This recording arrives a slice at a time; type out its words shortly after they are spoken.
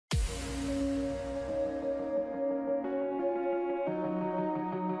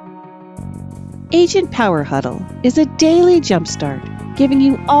Agent Power Huddle is a daily jumpstart, giving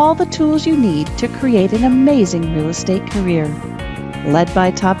you all the tools you need to create an amazing real estate career. Led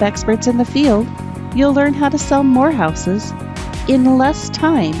by top experts in the field, you'll learn how to sell more houses in less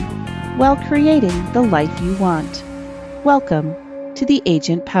time while creating the life you want. Welcome to the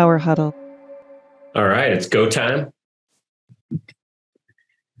Agent Power Huddle. All right, it's go time.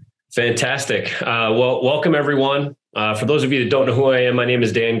 Fantastic. Well, welcome everyone. For those of you that don't know who I am, my name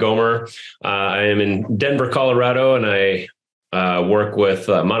is Dan Gomer. I am in Denver, Colorado, and I work with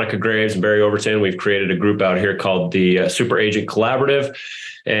Monica Graves and Barry Overton. We've created a group out here called the Super Agent Collaborative.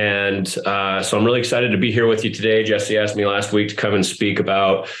 And so I'm really excited to be here with you today. Jesse asked me last week to come and speak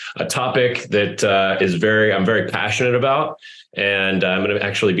about a topic that I'm very passionate about. And I'm going to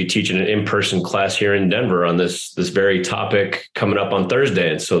actually be teaching an in-person class here in Denver on this very topic coming up on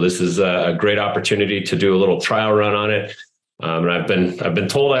Thursday. And so this is a great opportunity to do a little trial run on it. And I've been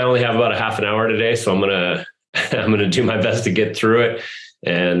told I only have about a half an hour today, so I'm gonna do my best to get through it,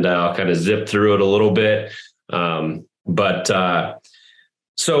 and I'll kind of zip through it a little bit.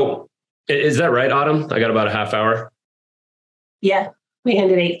 So is that right, Autumn? I got about a half hour. Yeah, we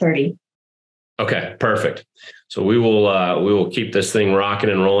end at 8:30. Okay, perfect. So we will keep this thing rocking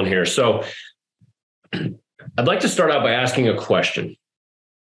and rolling here. So I'd like to start out by asking a question.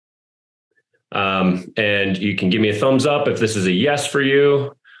 And you can give me a thumbs up if this is a yes for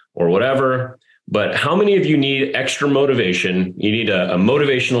you or whatever. But how many of you need extra motivation? You need a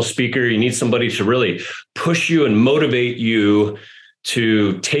motivational speaker. You need somebody to really push you and motivate you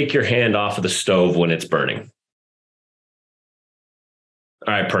to take your hand off of the stove when it's burning.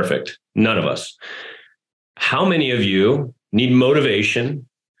 All right, perfect. None of us. How many of you need motivation,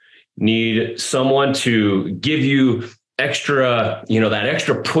 need someone to give you extra, that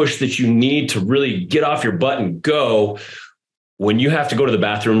extra push that you need to really get off your butt and go when you have to go to the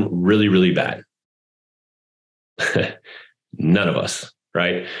bathroom really, really bad? None of us,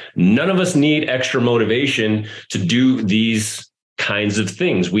 right? None of us need extra motivation to do these kinds of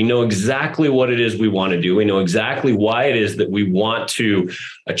things. We know exactly what it is we want to do. We know exactly why it is that we want to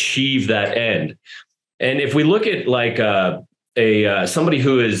achieve that end. And if we look at like somebody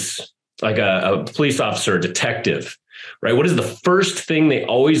who is like a police officer, detective, right? What is the first thing they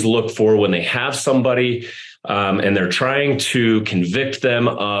always look for when they have somebody and they're trying to convict them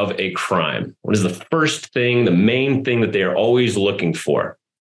of a crime? What is the first thing, the main thing that they are always looking for?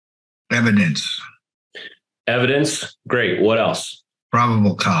 Evidence. Evidence. Great. What else?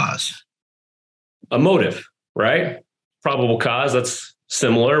 Probable cause. A motive, right? Probable cause. That's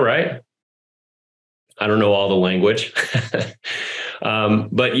similar, right? I don't know all the language,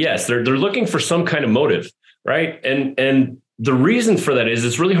 but yes, they're looking for some kind of motive, right? And the reason for that is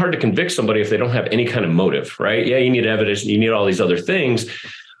it's really hard to convict somebody if they don't have any kind of motive, right? Yeah, you need evidence, you need all these other things,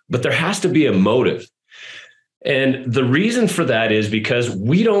 but there has to be a motive. And the reason for that is because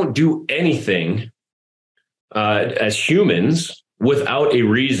we don't do anything as humans without a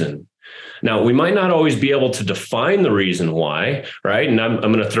reason. Now, we might not always be able to define the reason why, right? And I'm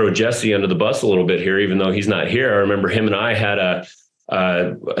going to throw Jesse under the bus a little bit here, even though he's not here. I remember him and I had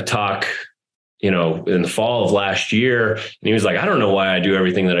a talk, in the fall of last year, and he was like, I don't know why I do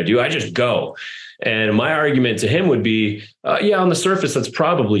everything that I do. I just go. And my argument to him would be, yeah, on the surface, that's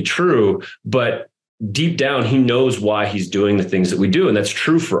probably true, but deep down, he knows why he's doing the things that we do. And that's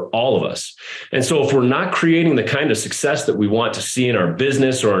true for all of us. And so if we're not creating the kind of success that we want to see in our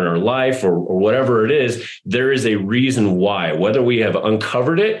business or in our life or whatever it is, there is a reason why, whether we have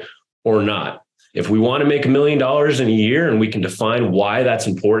uncovered it or not. If we want to make $1 million in a year and we can define why that's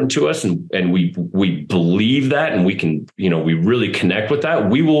important to us and we believe that and we can, we really connect with that,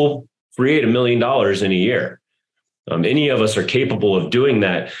 we will create $1 million in a year. Any of us are capable of doing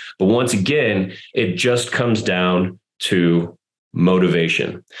that. But once again, it just comes down to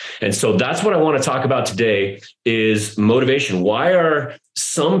motivation. And so that's what I want to talk about today is motivation. Why are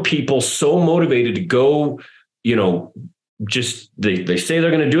some people so motivated to go, just they say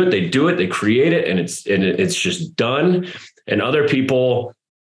they're going to do it, they do it, they create it, and it's just done. And other people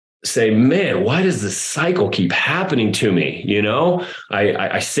say, man, why does this cycle keep happening to me?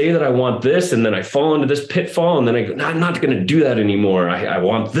 I say that I want this, and then I fall into this pitfall, and then I go, no, I'm not going to do that anymore. I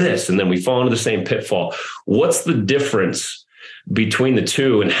want this. And then we fall into the same pitfall. What's the difference between the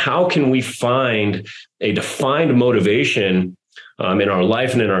two? And how can we find a defined motivation in our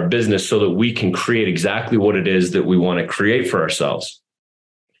life and in our business so that we can create exactly what it is that we want to create for ourselves?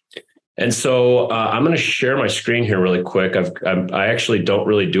 And so I'm going to share my screen here really quick. I actually don't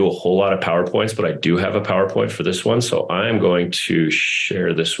really do a whole lot of PowerPoints, but I do have a PowerPoint for this one. So I'm going to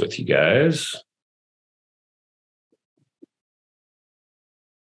share this with you guys.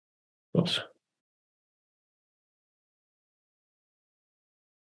 Oops.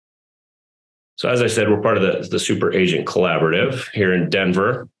 So as I said, we're part of the Super Agent Collaborative here in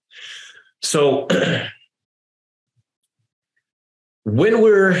Denver. So when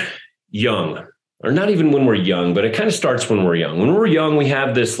we're young, or not even when we're young, but it kind of starts when we're young. When we're young, we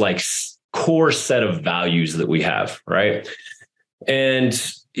have this like core set of values that we have, right? And,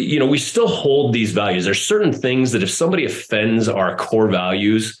 we still hold these values. There's certain things that if somebody offends our core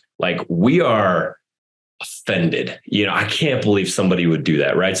values, like we are offended. I can't believe somebody would do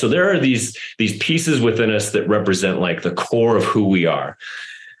that, right? So there are these pieces within us that represent like the core of who we are.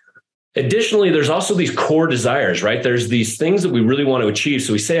 Additionally, there's also these core desires, right? There's these things that we really want to achieve.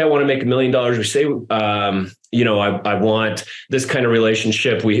 So we say, I want to make $1 million. We say, I want this kind of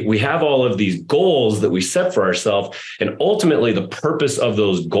relationship. We have all of these goals that we set for ourselves. And ultimately, the purpose of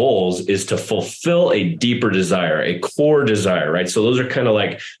those goals is to fulfill a deeper desire, a core desire, right? So those are kind of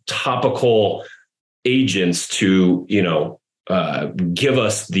like topical agents to, give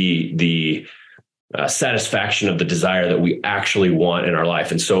us the satisfaction of the desire that we actually want in our life.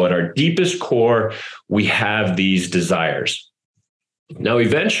 And so at our deepest core, we have these desires. Now,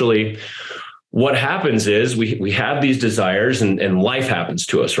 eventually, what happens is we have these desires and life happens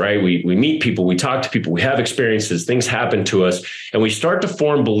to us, right? We meet people, we talk to people, we have experiences, things happen to us, and we start to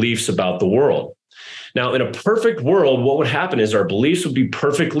form beliefs about the world. Now, in a perfect world, what would happen is our beliefs would be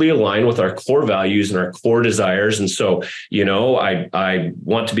perfectly aligned with our core values and our core desires. And so, I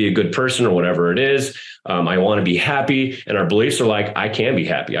want to be a good person or whatever it is. I want to be happy. And our beliefs are like, I can be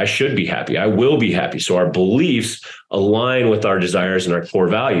happy. I should be happy. I will be happy. So our beliefs align with our desires and our core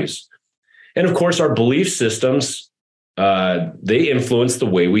values. And of course, our belief systems, they influence the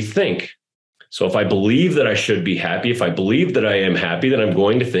way we think. So if I believe that I should be happy, if I believe that I am happy, then I'm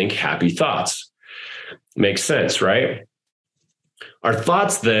going to think happy thoughts. Makes sense, right? Our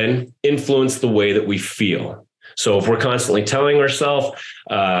thoughts then influence the way that we feel. So if we're constantly telling ourselves,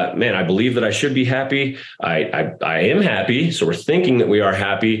 man, I believe that I should be happy, I am happy, so we're thinking that we are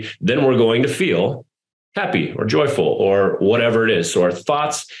happy, then we're going to feel happy or joyful or whatever it is. So our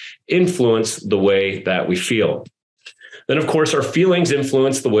thoughts influence the way that we feel. Then, of course, our feelings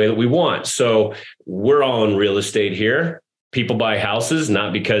influence the way that we want. So we're all in real estate here. People buy houses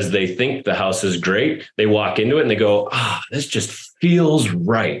not because they think the house is great. They walk into it and they go, this just feels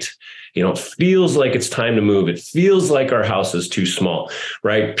right. It feels like it's time to move. It feels like our house is too small,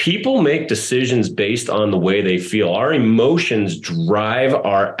 right? People make decisions based on the way they feel. Our emotions drive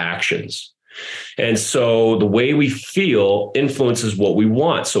our actions. And so the way we feel influences what we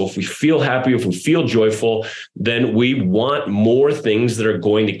want. So if we feel happy, if we feel joyful, then we want more things that are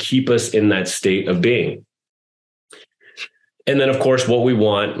going to keep us in that state of being. And then, of course, what we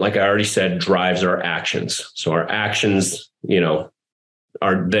want, like I already said, drives our actions. So our actions,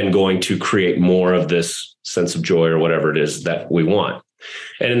 are then going to create more of this sense of joy or whatever it is that we want.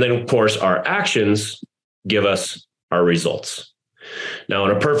 And then, of course, our actions give us our results. Now,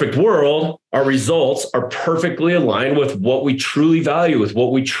 in a perfect world, our results are perfectly aligned with what we truly value, with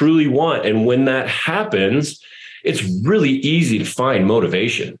what we truly want. And when that happens, it's really easy to find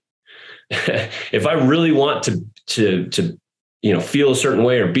motivation. If I really want to feel a certain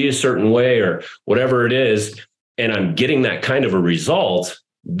way or be a certain way or whatever it is, and I'm getting that kind of a result,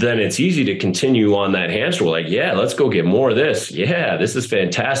 then it's easy to continue on that hamster wheel. Like, yeah, let's go get more of this. Yeah, this is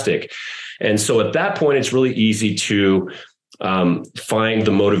fantastic. And so at that point, it's really easy to find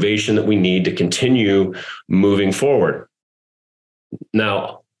the motivation that we need to continue moving forward.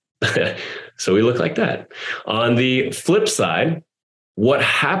 Now, so we look like that. On the flip side, what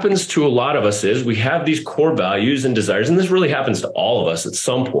happens to a lot of us is we have these core values and desires, and this really happens to all of us at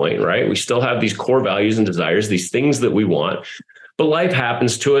some point, right? We still have these core values and desires, these things that we want, but life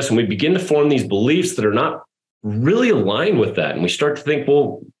happens to us and we begin to form these beliefs that are not really aligned with that. And we start to think,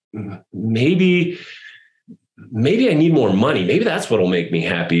 well, maybe I need more money. Maybe that's what'll make me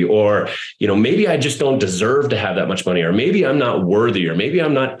happy. Or, maybe I just don't deserve to have that much money, or maybe I'm not worthy, or maybe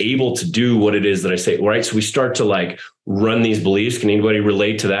I'm not able to do what it is that I say, right? So we start to run these beliefs. Can anybody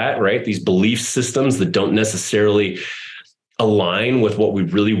relate to that, right? These belief systems that don't necessarily align with what we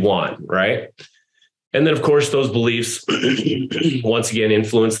really want, right? And then, of course, those beliefs, once again,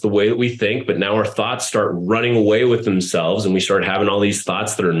 influence the way that we think. But now our thoughts start running away with themselves, and we start having all these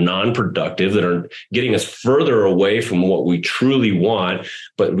thoughts that are non-productive, that are getting us further away from what we truly want.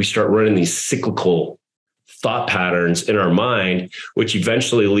 But we start running these cyclical thought patterns in our mind, which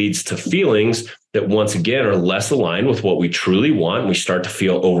eventually leads to feelings that, once again, are less aligned with what we truly want. We start to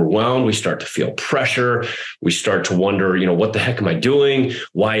feel overwhelmed. We start to feel pressure. We start to wonder, what the heck am I doing?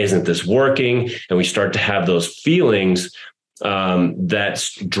 Why isn't this working? And we start to have those feelings that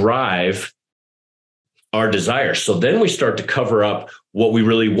drive our desires. So then we start to cover up what we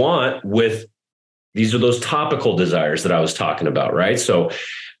really want with These are those topical desires that I was talking about, right? So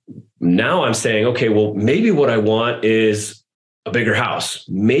now I'm saying, okay, well, maybe what I want is a bigger house.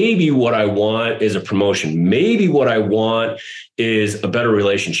 Maybe what I want is a promotion. Maybe what I want is a better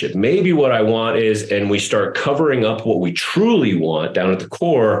relationship. Maybe what I want is, and we start covering up what we truly want down at the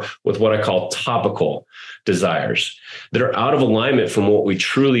core with what I call topical desires that are out of alignment from what we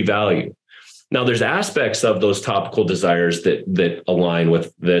truly value. Now, there's aspects of those topical desires that align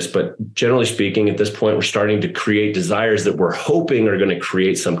with this, but generally speaking, at this point, we're starting to create desires that we're hoping are going to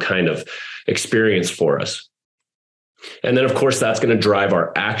create some kind of experience for us. And then, of course, that's going to drive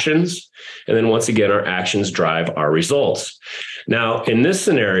our actions. And then once again, our actions drive our results. Now, in this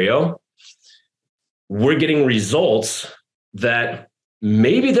scenario, we're getting results that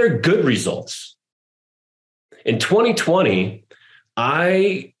maybe they're good results. In 2020,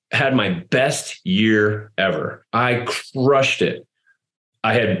 I had my best year ever. I crushed it.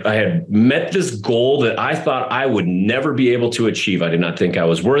 I had met this goal that I thought I would never be able to achieve. I did not think I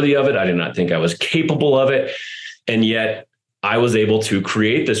was worthy of it. I did not think I was capable of it. And yet I was able to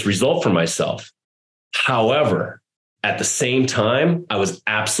create this result for myself. However, at the same time, I was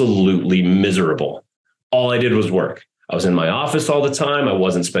absolutely miserable. All I did was work. I was in my office all the time. I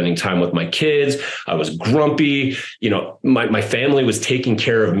wasn't spending time with my kids. I was grumpy. You know, my family was taking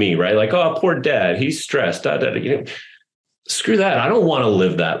care of me, right? Like, oh, poor dad, he's stressed. Screw that. I don't want to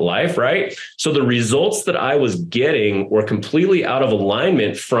live that life, right? So the results that I was getting were completely out of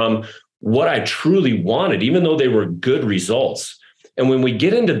alignment from what I truly wanted, even though they were good results. And when we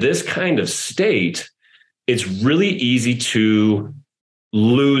get into this kind of state, it's really easy to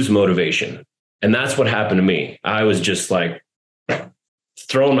lose motivation. And that's what happened to me. I was just like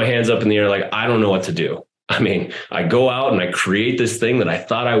throwing my hands up in the air, like, I don't know what to do. I mean, I go out and I create this thing that I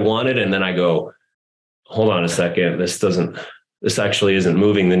thought I wanted. And then I go, hold on a second. This actually isn't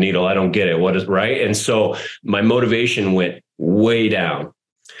moving the needle. I don't get it. What is right? And so my motivation went way down.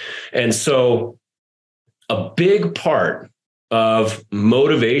 And so a big part of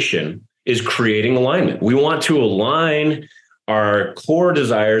motivation is creating alignment. We want to align our core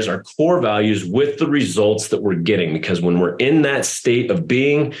desires, our core values with the results that we're getting, because when we're in that state of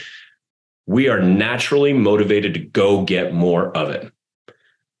being, we are naturally motivated to go get more of it.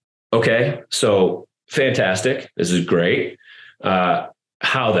 Okay, so fantastic. This is great. How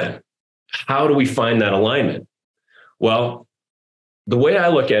then? How do we find that alignment? Well, the way I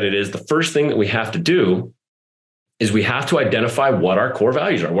look at it is the first thing that we have to do is we have to identify what our core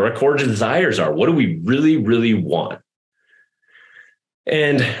values are, what our core desires are. What do we really, really want?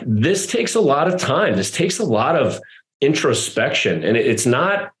 And this takes a lot of time. This takes a lot of introspection. And it's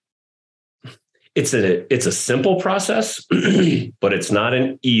a simple process, but it's not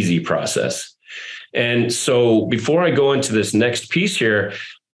an easy process. And so before I go into this next piece here,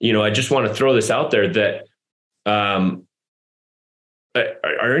 I just want to throw this out there that are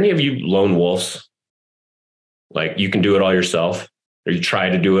any of you lone wolves? Like you can do it all yourself, or you try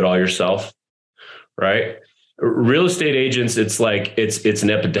to do it all yourself, right? Real estate agents, it's like it's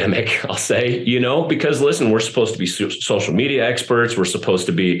an epidemic, I'll say, because listen, we're supposed to be social media experts. We're supposed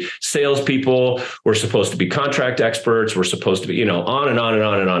to be salespeople. We're supposed to be contract experts. We're supposed to be, on and on and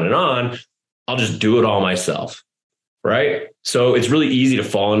on and on and on. I'll just do it all myself, right? So it's really easy to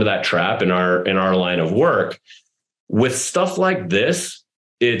fall into that trap in our line of work. With stuff like this,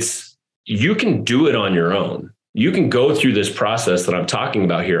 you can do it on your own. You can go through this process that I'm talking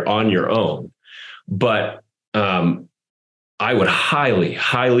about here on your own, but I would highly,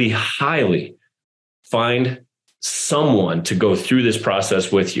 highly, highly find someone to go through this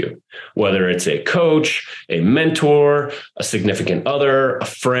process with you, whether it's a coach, a mentor, a significant other, a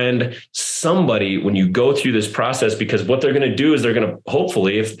friend, somebody when you go through this process, because what they're going to do is they're going to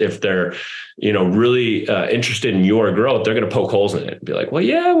hopefully, if they're, really interested in your growth, they're going to poke holes in it and be like,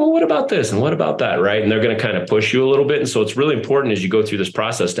 well, what about this? And what about that? Right. And they're going to kind of push you a little bit. And so it's really important as you go through this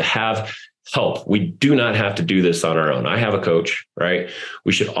process to have help. We do not have to do this on our own. I have a coach, right?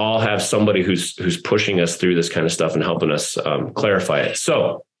 We should all have somebody who's pushing us through this kind of stuff and helping us clarify it.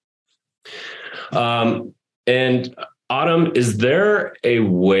 So, and Autumn, is there a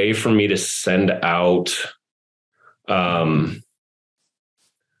way for me to send out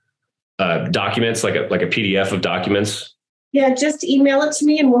documents, like a PDF of documents? Yeah, just email it to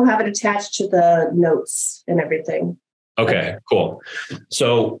me and we'll have it attached to the notes and everything. Okay, cool.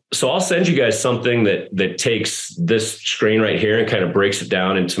 So I'll send you guys something that takes this screen right here and kind of breaks it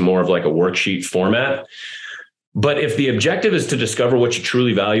down into more of like a worksheet format. But if the objective is to discover what you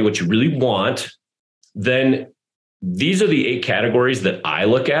truly value, what you really want, then these are the 8 categories that I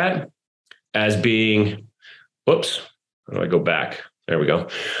look at as being, whoops, how do I go back? There we go.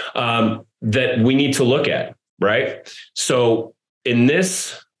 that we need to look at, right? So in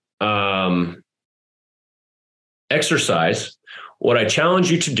this exercise, what I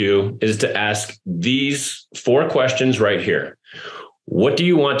challenge you to do is to ask these 4 questions right here. What do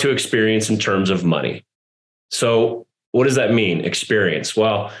you want to experience in terms of money? So what does that mean? Experience.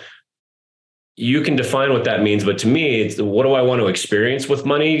 Well, you can define what that means, but to me, it's what do I want to experience with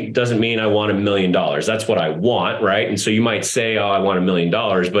money? Doesn't mean I want $1 million. That's what I want, right? And so you might say, oh, I want $1 million,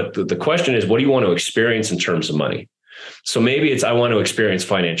 but the question is, what do you want to experience in terms of money? So maybe it's, I want to experience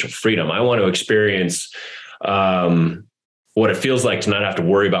financial freedom. I want to experience what it feels like to not have to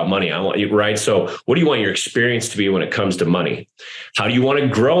worry about money. I want you, right? So what do you want your experience to be when it comes to money? How do you want to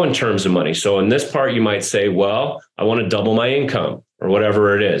grow in terms of money? So in this part, you might say, well, I want to double my income or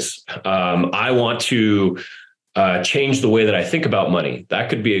whatever it is. I want to change the way that I think about money. That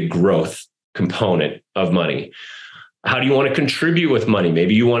could be a growth component of money. How do you want to contribute with money?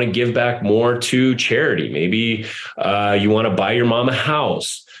 Maybe you want to give back more to charity. Maybe you want to buy your mom a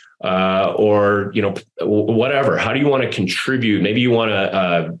house. Or, whatever. How do you want to contribute? Maybe you want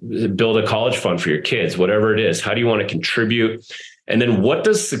to build a college fund for your kids, whatever it is. How do you want to contribute? And then what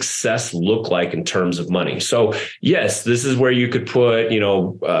does success look like in terms of money? So yes, this is where you could put,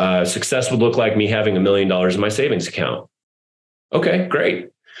 success would look like me having $1 million in my savings account. Okay, great.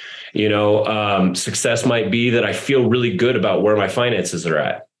 Success might be that I feel really good about where my finances are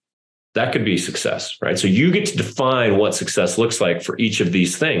at. That could be success, right? So you get to define what success looks like for each of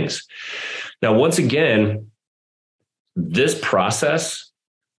these things. Now, once again, this process,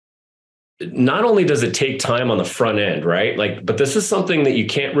 not only does it take time on the front end, right? But this is something that you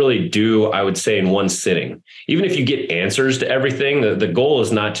can't really do, I would say, in one sitting. Even if you get answers to everything, the goal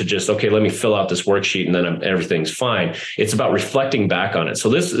is not to just, okay, let me fill out this worksheet and then everything's fine. It's about reflecting back on it. So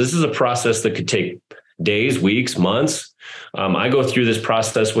this is a process that could take days, weeks, months. I go through this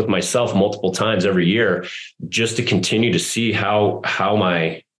process with myself multiple times every year just to continue to see how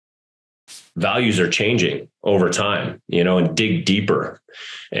my values are changing over time, and dig deeper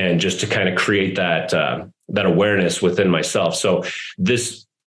and just to kind of create that awareness within myself. So this,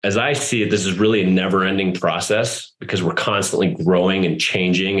 as I see it, this is really a never ending process because we're constantly growing and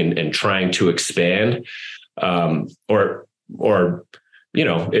changing and trying to expand,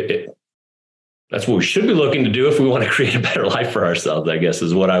 that's what we should be looking to do if we want to create a better life for ourselves, I guess,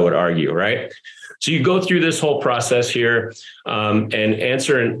 is what I would argue, right? So you go through this whole process here and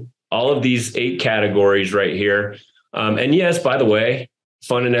answer all of these 8 categories right here. And yes, by the way,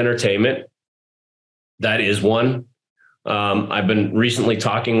 fun and entertainment, that is one. I've been recently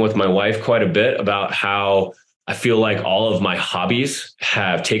talking with my wife quite a bit about how I feel like all of my hobbies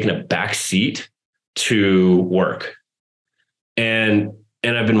have taken a back seat to work. And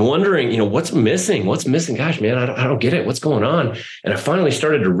I've been wondering, what's missing? What's missing? Gosh, man, I don't get it. What's going on? And I finally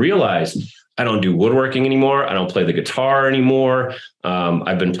started to realize I don't do woodworking anymore. I don't play the guitar anymore.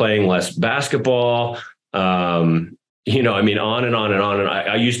 I've been playing less basketball. On and on and on and on. And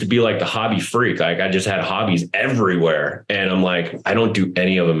I used to be like the hobby freak. Like I just had hobbies everywhere. And I'm like, I don't do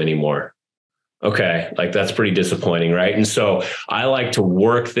any of them anymore. Okay. Like that's pretty disappointing. Right. And so I like to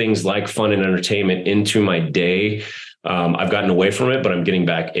work things like fun and entertainment into my day. I've gotten away from it, but I'm getting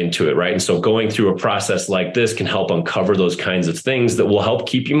back into it. Right. And so going through a process like this can help uncover those kinds of things that will help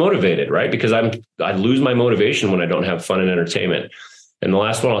keep you motivated. Right. Because I lose my motivation when I don't have fun and entertainment. And the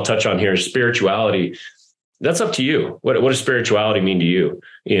last one I'll touch on here is spirituality. That's up to you. What does spirituality mean to you?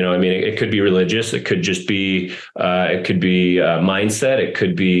 It could be religious. It could just be, mindset. It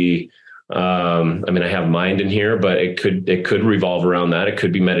could be, I have mind in here, but it could revolve around that. It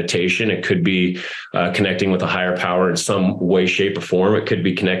could be meditation. It could be connecting with a higher power in some way, shape, or form. It could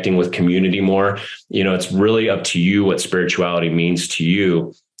be connecting with community more. It's really up to you what spirituality means to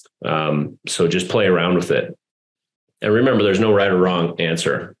you. So just play around with it. And remember, there's no right or wrong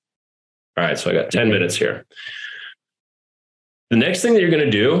answer. All right, so I got 10 minutes here. The next thing that you're going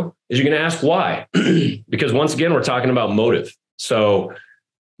to do is you're going to ask why, because once again, we're talking about motive. So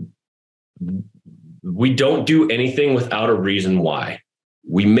we don't do anything without a reason why.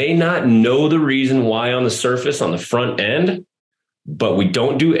 We may not know the reason why on the surface, on the front end, but we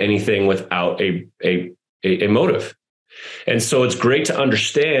don't do anything without a motive. And so it's great to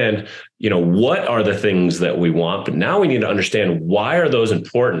understand, what are the things that we want, but now we need to understand why are those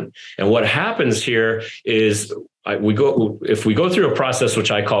important. And what happens here is if we go through a process,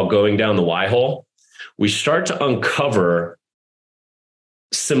 which I call going down the why hole, we start to uncover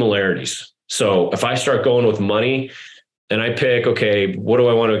similarities. So if I start going with money and I pick, okay, what do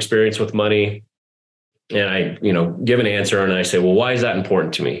I want to experience with money? And I, give an answer and I say, well, why is that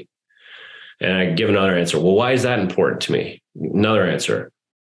important to me? And I give another answer. Well, why is that important to me? Another answer.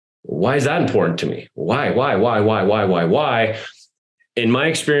 Why is that important to me? Why? In my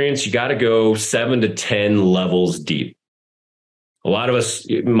experience, you got to go 7 to 10 levels deep. A lot of us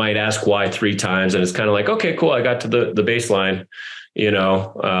might ask why 3 times, and it's kind of like, okay, cool. I got to the baseline,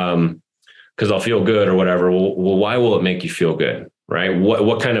 because I'll feel good or whatever. Well, why will it make you feel good? Right?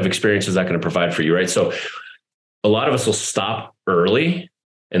 What kind of experience is that going to provide for you? Right? So a lot of us will stop early.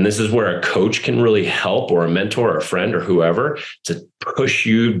 And this is where a coach can really help, or a mentor or a friend or whoever, to push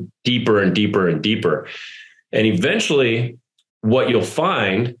you deeper and deeper and deeper. And eventually what you'll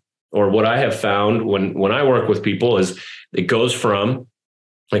find, or what I have found when I work with people, is it goes from,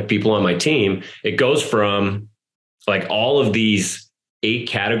 like people on my team, it goes from like all of these 8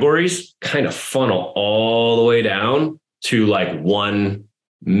 categories kind of funnel all the way down to like one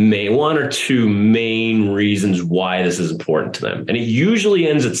or two main reasons why this is important to them. And it usually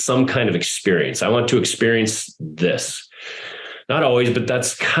ends at some kind of experience. I want to experience this. Not always, but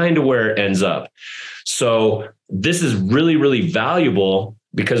that's kind of where it ends up. So this is really, really valuable,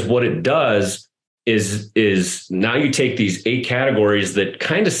 because what it does is now you take these 8 categories that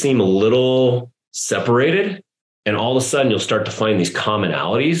kind of seem a little separated, and all of a sudden you'll start to find these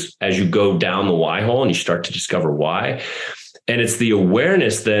commonalities as you go down the why hole and you start to discover why. And it's the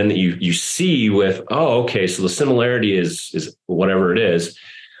awareness then that you see with, oh, okay, so the similarity is whatever it is.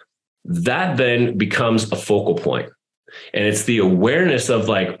 That then becomes a focal point. And it's the awareness of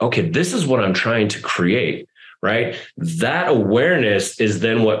like, okay, this is what I'm trying to create, right? That awareness is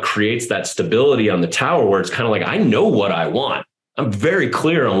then what creates that stability on the tower, where it's kind of like, I know what I want. I'm very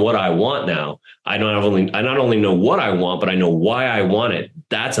clear on what I want now. I not only know what I want, but I know why I want it.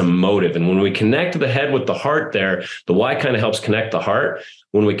 That's a motive. And when we connect the head with the heart there, the why kind of helps connect the heart.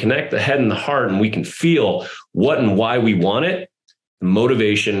 When we connect the head and the heart and we can feel what and why we want it,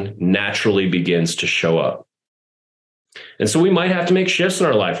 motivation naturally begins to show up. And so we might have to make shifts in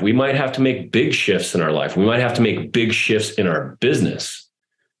our life. We might have to make big shifts in our life. We might have to make big shifts in our business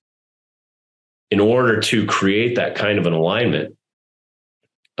in order to create that kind of an alignment.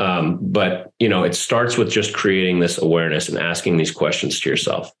 But it starts with just creating this awareness and asking these questions to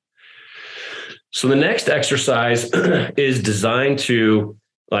yourself. So the next exercise is designed to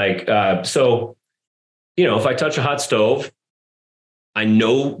if I touch a hot stove, I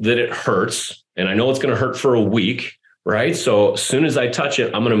know that it hurts, and I know it's going to hurt for a week, right? So as soon as I touch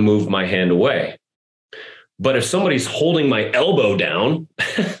it, I'm going to move my hand away. But if somebody's holding my elbow down,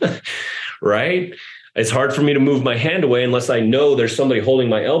 right? It's hard for me to move my hand away unless I know there's somebody holding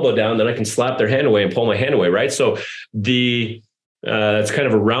my elbow down. Then I can slap their hand away and pull my hand away, right? So that's kind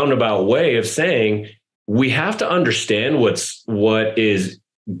of a roundabout way of saying we have to understand what is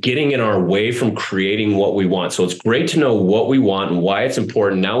getting in our way from creating what we want. So it's great to know what we want and why it's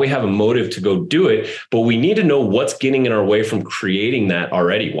important. Now we have a motive to go do it, but we need to know what's getting in our way from creating that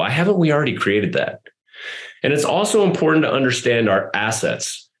already. Why haven't we already created that? And it's also important to understand our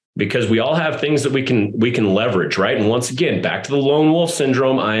assets, because we all have things that we can leverage, right? And once again, back to the lone wolf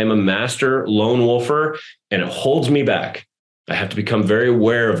syndrome, I am a master lone wolfer, and it holds me back. I have to become very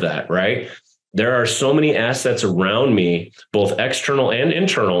aware of that, right? There are so many assets around me, both external and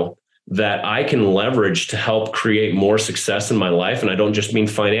internal, that I can leverage to help create more success in my life. And I don't just mean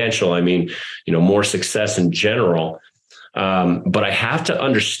financial. I mean, more success in general. But I have to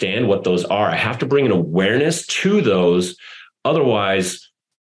understand what those are. I have to bring an awareness to those. Otherwise,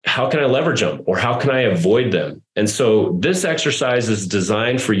 how can I leverage them, or how can I avoid them? And so this exercise is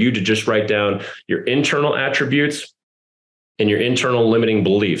designed for you to just write down your internal attributes and your internal limiting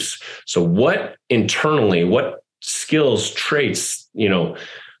beliefs. So what skills, traits,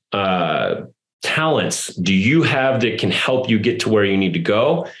 talents do you have that can help you get to where you need to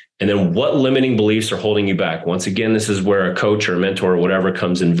go? And then what limiting beliefs are holding you back? Once again, this is where a coach or a mentor or whatever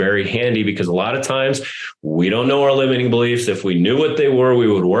comes in very handy, because a lot of times we don't know our limiting beliefs. If we knew what they were, we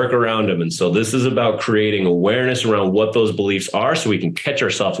would work around them. And so this is about creating awareness around what those beliefs are, so we can catch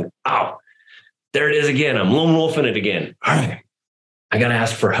ourselves and, oh, there it is again. I'm lone wolfing it again. All right, I got to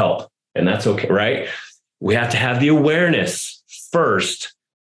ask for help. And that's okay, right? We have to have the awareness first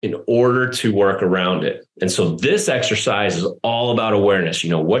in order to work around it. And so this exercise is all about awareness.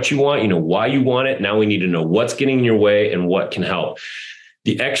 You know what you want, you know why you want it. Now we need to know what's getting in your way and what can help.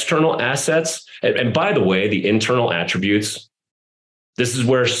 The external assets, and by the way, the internal attributes, this is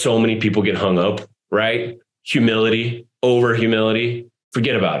where so many people get hung up, right? Humility, over humility,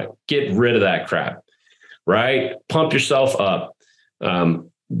 forget about it. Get rid of that crap, right? Pump yourself up.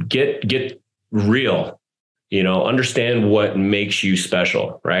 Get real. Understand what makes you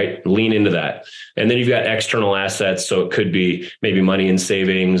special, right? Lean into that. And then you've got external assets. So it could be maybe money in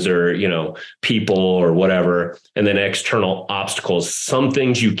savings or, people or whatever. And then external obstacles, some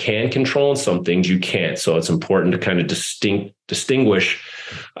things you can control and some things you can't. So it's important to kind of distinguish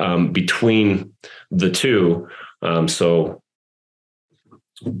between the two. So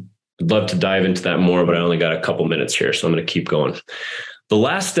I'd love to dive into that more, but I only got a couple minutes here. So I'm going to keep going. The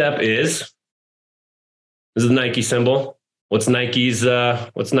last step is, this is the Nike symbol. What's Nike's slogan?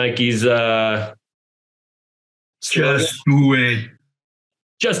 Just do it.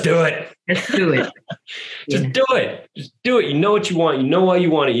 Just do it. Let's do it. Just do it. Just do it. You know what you want. You know why you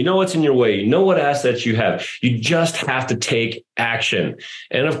want it. You know what's in your way. You know what assets you have. You just have to take action.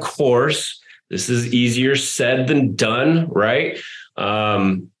 And of course, this is easier said than done, right?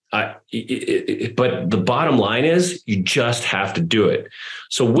 But the bottom line is you just have to do it.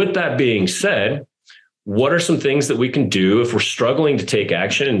 So with that being said, what are some things that we can do if we're struggling to take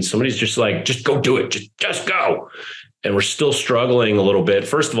action and somebody's just like, just go do it, just go. And we're still struggling a little bit.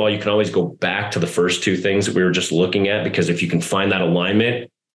 First of all, you can always go back to the first two things that we were just looking at, because if you can find that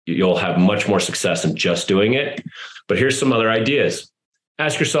alignment, you'll have much more success in just doing it. But here's some other ideas.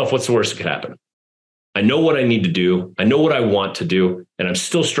 Ask yourself, what's the worst that could happen? I know what I need to do. I know what I want to do, and I'm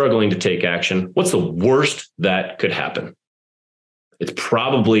still struggling to take action. What's the worst that could happen? It's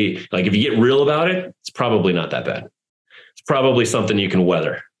probably, like, if you get real about it, it's probably not that bad. It's probably something you can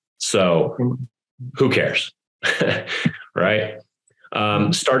weather. So who cares? Right?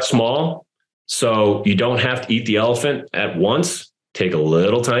 Start small. So you don't have to eat the elephant at once. Take a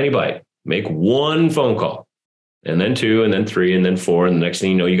little tiny bite. Make one phone call, and then 2, and then 3, and then 4. And the next thing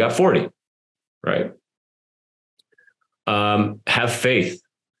you know, you got 40. Right? Have faith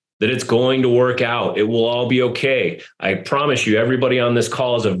that it's going to work out. It will all be okay. I promise you, everybody on this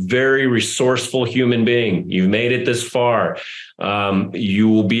call is a very resourceful human being. You've made it this far. You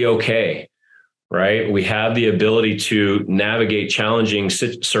will be okay, right? We have the ability to navigate challenging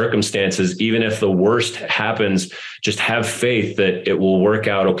circumstances. Even if the worst happens, just have faith that it will work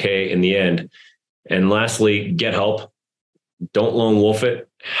out okay in the end. And lastly, get help. Don't lone wolf it.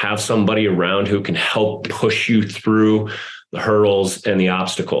 Have somebody around who can help push you through the hurdles and the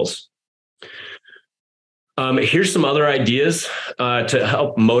obstacles. Here's some other ideas to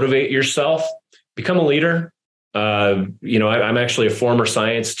help motivate yourself. Become a leader. I'm actually a former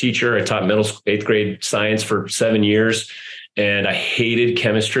science teacher. I taught middle school, 8th grade science for 7 years, and I hated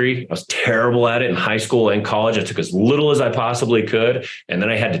chemistry. I was terrible at it in high school and college. I took as little as I possibly could, and then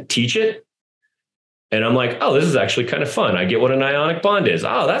I had to teach it. And I'm like, oh, this is actually kind of fun. I get what an ionic bond is.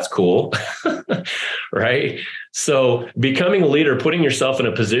 Oh, that's cool. Right? So becoming a leader, putting yourself in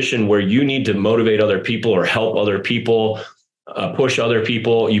a position where you need to motivate other people or help other people, push other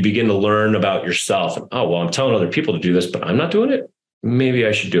people, you begin to learn about yourself. And, oh, well, I'm telling other people to do this, but I'm not doing it. Maybe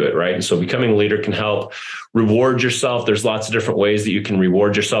I should do it, right? And so becoming a leader can help. Reward yourself. There's lots of different ways that you can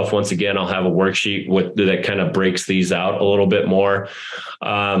reward yourself. Once again, I'll have a worksheet that kind of breaks these out a little bit more.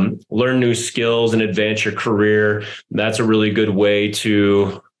 Learn new skills and advance your career. That's a really good way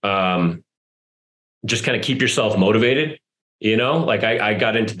to just kind of keep yourself motivated. Like I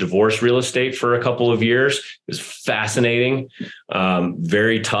got into divorce real estate for a couple of years. It was fascinating,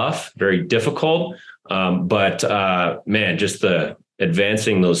 very tough, very difficult. But man, just the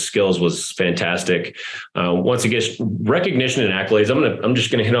advancing those skills was fantastic. Once again, recognition and accolades. I'm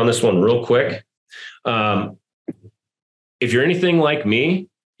just going to hit on this one real quick. If you're anything like me,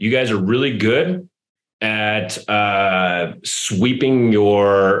 you guys are really good at sweeping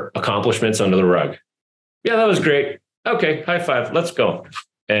your accomplishments under the rug. Yeah, that was great. Okay, high five. Let's go.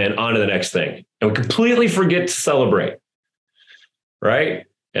 And on to the next thing. And we completely forget to celebrate. Right?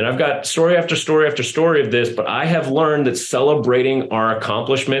 And I've got story after story after story of this, but I have learned that celebrating our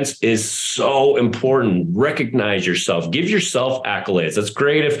accomplishments is so important. Recognize yourself. Give yourself accolades. That's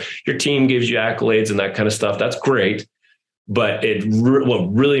great if your team gives you accolades and that kind of stuff. That's great. But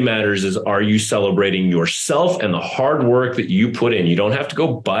what really matters is, are you celebrating yourself and the hard work that you put in? You don't have to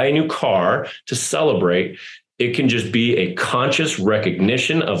go buy a new car to celebrate. It can just be a conscious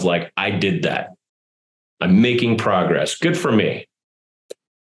recognition of, like, I did that. I'm making progress. Good for me.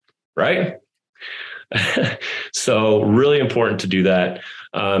 Right? So really important to do that.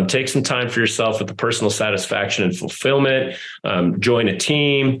 Take some time for yourself with the personal satisfaction and fulfillment. Join a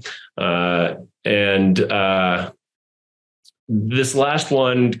team. This last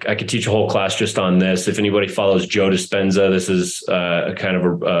one, I could teach a whole class just on this. If anybody follows Joe Dispenza, this is a kind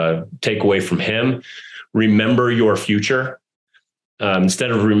of a takeaway from him. Remember your future. Instead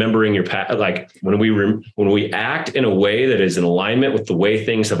of remembering your past, like when we act in a way that is in alignment with the way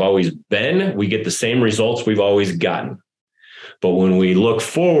things have always been, we get the same results we've always gotten. But when we look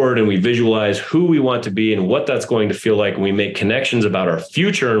forward and we visualize who we want to be and what that's going to feel like, and we make connections about our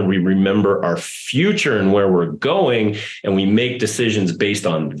future and we remember our future and where we're going, and we make decisions based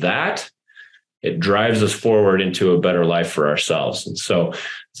on that, it drives us forward into a better life for ourselves. And so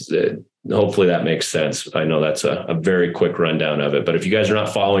hopefully that makes sense. I know that's a very quick rundown of it, but if you guys are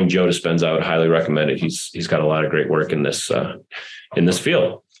not following Joe Dispenza, I would highly recommend it. He's got a lot of great work in this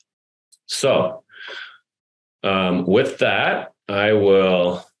field. So with that, I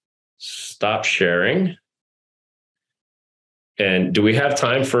will stop sharing. And do we have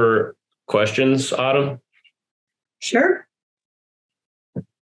time for questions, Autumn? Sure.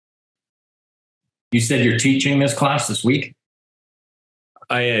 You said you're teaching this class this week?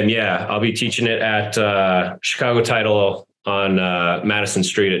 I am, yeah. I'll be teaching it at Chicago Title on Madison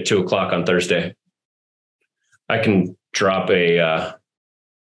Street at 2:00 on Thursday. I can drop a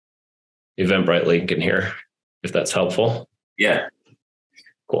Eventbrite link in here if that's helpful. Yeah.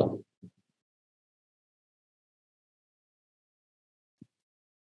 Cool.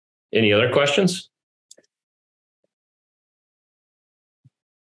 Any other questions?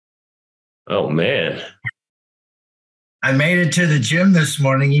 Oh, man. I made it to the gym this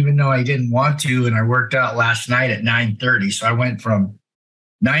morning, even though I didn't want to, and I worked out last night at 9:30. So I went from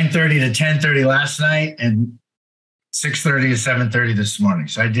 9:30 to 10:30 last night and 6:30 to 7:30 this morning.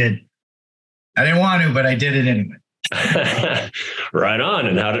 So I didn't want to, but I did it anyway. Right on.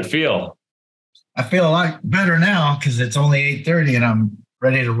 And how'd it feel? I feel a lot better now because it's only 8:30 and I'm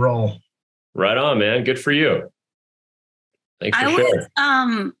ready to roll. Right on, man. Good for you. Thanks for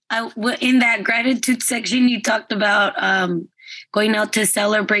sharing. In that gratitude section, you talked about going out to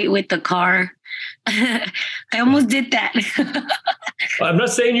celebrate with the car. I almost did that. I'm not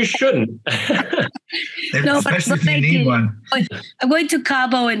saying you shouldn't. No, especially if you need one. I'm going to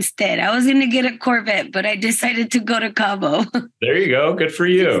Cabo instead. I was going to get a Corvette, but I decided to go to Cabo. There you go. Good for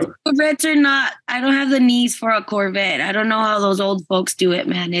you. Corvettes are not, I don't have the knees for a Corvette. I don't know how those old folks do it,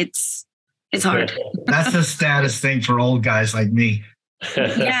 man. It's hard. That's the status thing for old guys like me.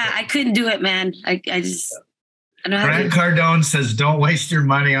 Yeah, I couldn't do it, man. I don't have Grant Cardone says, don't waste your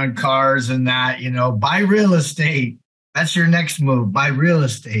money on cars and that, buy real estate. That's your next move. Buy real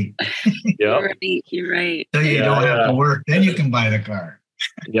estate. Yep. You're right. So you don't have to work. Then you can buy the car.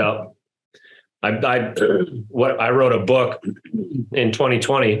 Yep. I wrote a book in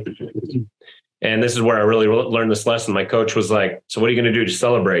 2020, and this is where I really learned this lesson. My coach was like, so what are you going to do to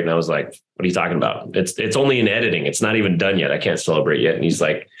celebrate? And I was like, what are you talking about? It's only in editing. It's not even done yet. I can't celebrate yet. And he's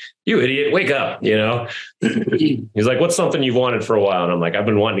like, you idiot, wake up. He's like, what's something you've wanted for a while? And I'm like, I've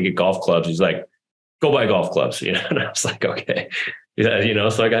been wanting to get golf clubs. He's like, go buy golf clubs. And I was like, okay.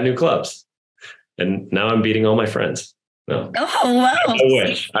 So I got new clubs and now I'm beating all my friends. No. Oh, wow.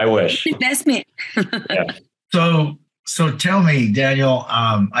 I wish. Investment. Yeah. So tell me, Daniel,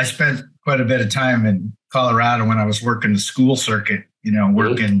 I spent quite a bit of time in Colorado when I was working the school circuit,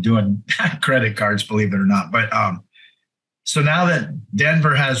 doing credit cards, believe it or not. But so now that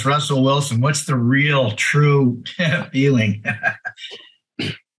Denver has Russell Wilson, what's the real true feeling?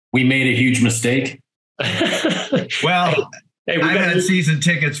 We made a huge mistake. Well, I've had season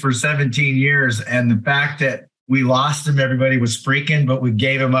tickets for 17 years, and the fact that we lost him, everybody was freaking, but we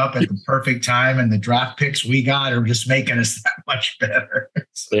gave him up at the perfect time, and the draft picks we got are just making us that much better.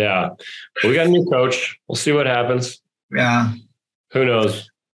 Yeah. We got a new coach. We'll see what happens. Yeah. Who knows?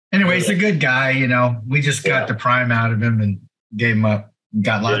 Anyway, he's a good guy. We just got the prime out of him and gave him up.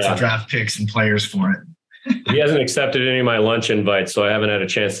 Got lots of draft picks and players for it. He hasn't accepted any of my lunch invites, so I haven't had a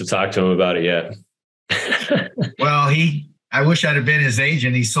chance to talk to him about it yet. Well, I wish I'd have been his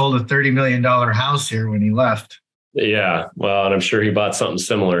agent. He sold a $30 million house here when he left. Yeah. Well, and I'm sure he bought something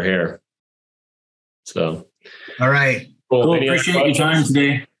similar here. So. All right. Cool. Appreciate your time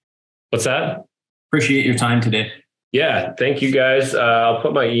today. What's that? Appreciate your time today. Yeah. Thank you guys. I'll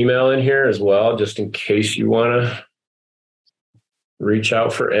put my email in here as well, just in case you want to reach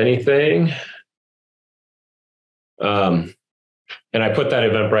out for anything. And I put that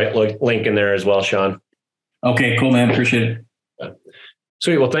Eventbrite link in there as well, Sean. Okay, cool, man. Appreciate it.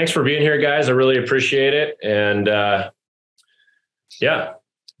 Sweet. Well, thanks for being here, guys. I really appreciate it. And yeah.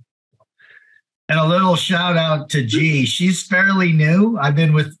 And a little shout out to G. She's fairly new. I've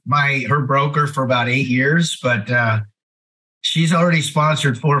been with her broker for about 8 years, but she's already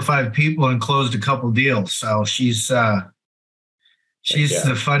sponsored 4 or 5 people and closed a couple deals. So she's the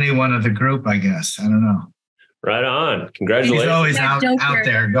funny one of the group, I guess. I don't know. Right on. Congratulations. She's always out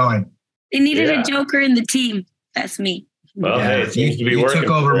there going. They needed a joker in the team. That's me. Well, hey, it seems to be you working.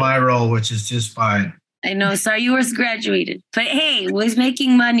 took over my role, which is just fine. I know. Sorry, you were graduated, but hey, was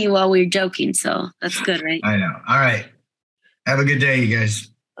making money while we were joking, so that's good, right? I know. All right. Have a good day, you guys.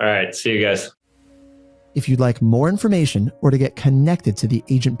 All right. See you guys. If you'd like more information or to get connected to the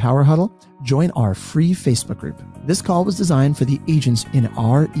Agent Power Huddle, join our free Facebook group. This call was designed for the agents in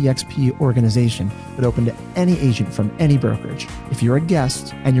our EXP organization, but open to any agent from any brokerage. If you're a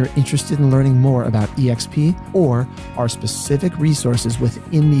guest and you're interested in learning more about EXP or our specific resources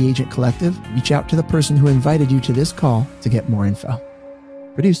within the Agent Collective, reach out to the person who invited you to this call to get more info.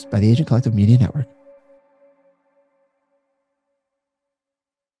 Produced by the Agent Collective Media Network.